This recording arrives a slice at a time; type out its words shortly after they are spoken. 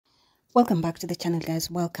Welcome back to the channel,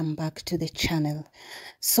 guys. Welcome back to the channel.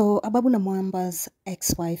 So Ababu Namwamba's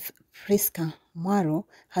ex-wife Priska Mwaro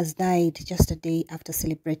has died just a day after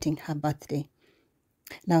celebrating her birthday.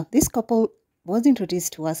 Now, this couple was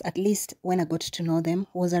introduced to us, at least when I got to know them,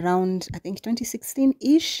 was around, I think,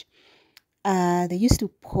 2016-ish. They used to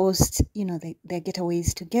post, their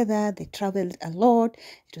getaways together. They traveled a lot.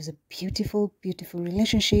 It was a beautiful, beautiful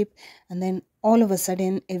relationship. And then all of a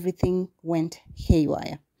sudden, everything went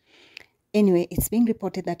haywire. Anyway, it's being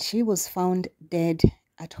reported that she was found dead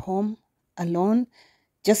at home alone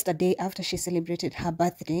just a day after she celebrated her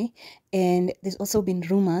birthday. And there's also been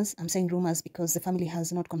rumors. I'm saying rumors because the family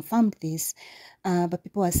has not confirmed this, but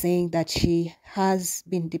people are saying that she has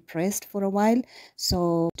been depressed for a while.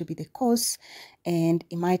 So to be the cause, and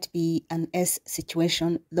it might be an S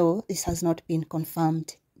situation, though this has not been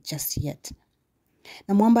confirmed just yet.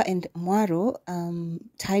 Namwamba and Mwaro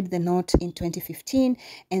tied the knot in 2015,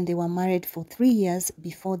 and they were married for 3 years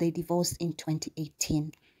before they divorced in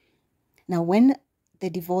 2018. Now, when the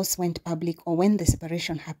divorce went public, or when the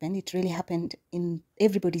separation happened, it really happened in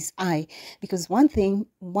everybody's eye, because one thing,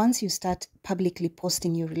 once you start publicly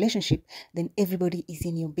posting your relationship, then everybody is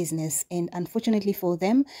in your business. And unfortunately for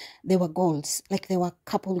them, there were goals, like there were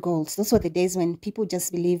couple goals. Those were the days when people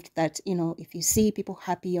just believed that, if you see people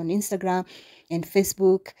happy on Instagram and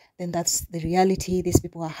Facebook, then that's the reality. These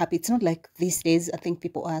people are happy. It's not like these days. I think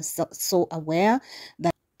people are so aware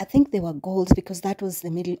that I think they were goals, because that was the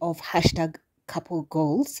middle of hashtag couple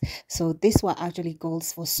goals. So these were actually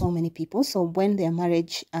goals for so many people. So when their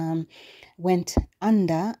marriage went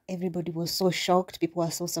under, everybody was so shocked. People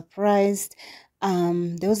were so surprised.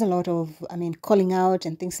 There was a lot of, calling out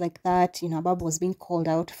and things like that. Ababu was being called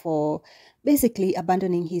out for basically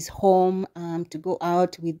abandoning his home to go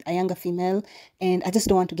out with a younger female. And I just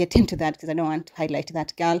don't want to get into that because I don't want to highlight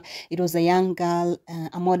that girl. It was a young girl,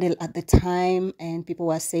 a model at the time, and people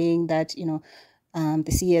were saying that,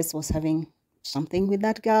 the CS was having something with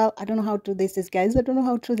that girl. I don't know how true this is, guys. I don't know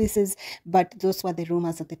how true this is, but those were the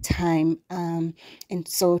rumors at the time. And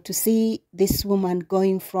so to see this woman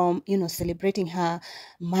going from, celebrating her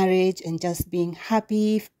marriage and just being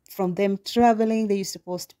happy, from them traveling, they used to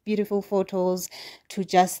post beautiful photos, to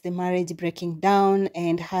just the marriage breaking down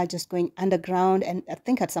and her just going underground. And I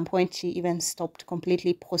think at some point she even stopped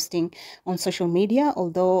completely posting on social media,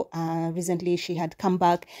 although recently she had come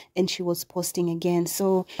back and she was posting again.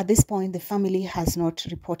 So at this point, the family has not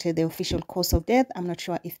reported the official cause of death. I'm not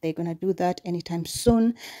sure if they're going to do that anytime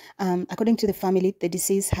soon. According to the family, the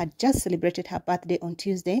deceased had just celebrated her birthday on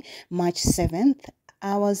Tuesday, March 7th,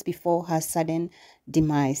 hours before her sudden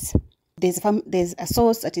demise. There's a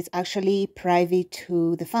source that is actually private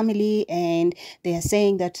to the family, and they are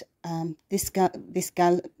saying that this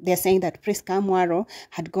girl, they're saying that Priska Mwaro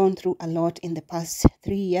had gone through a lot in the past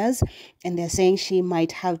 3 years, and they're saying she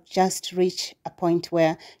might have just reached a point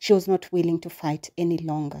where she was not willing to fight any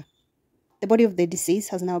longer. The body of the deceased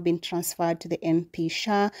has now been transferred to the MP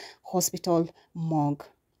Shah Hospital morgue.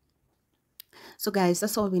 So guys,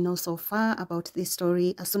 that's all we know so far about this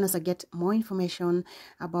story. As soon as I get more information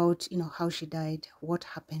about, how she died, what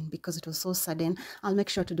happened, because it was so sudden, I'll make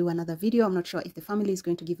sure to do another video. I'm not sure if the family is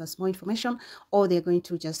going to give us more information or they're going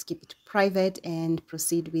to just keep it private and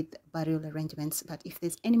proceed with burial arrangements. But if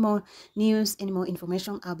there's any more news, any more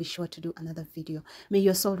information, I'll be sure to do another video. May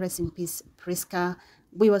your soul rest in peace, Priska.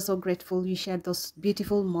 We were so grateful you shared those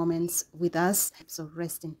beautiful moments with us. So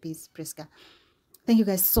rest in peace, Priska. Thank you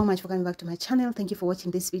guys so much for coming back to my channel. Thank you for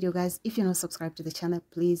watching this video, guys. If you're not subscribed to the channel,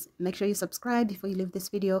 please make sure you subscribe before you leave this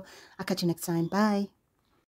video. I'll catch you next time. Bye.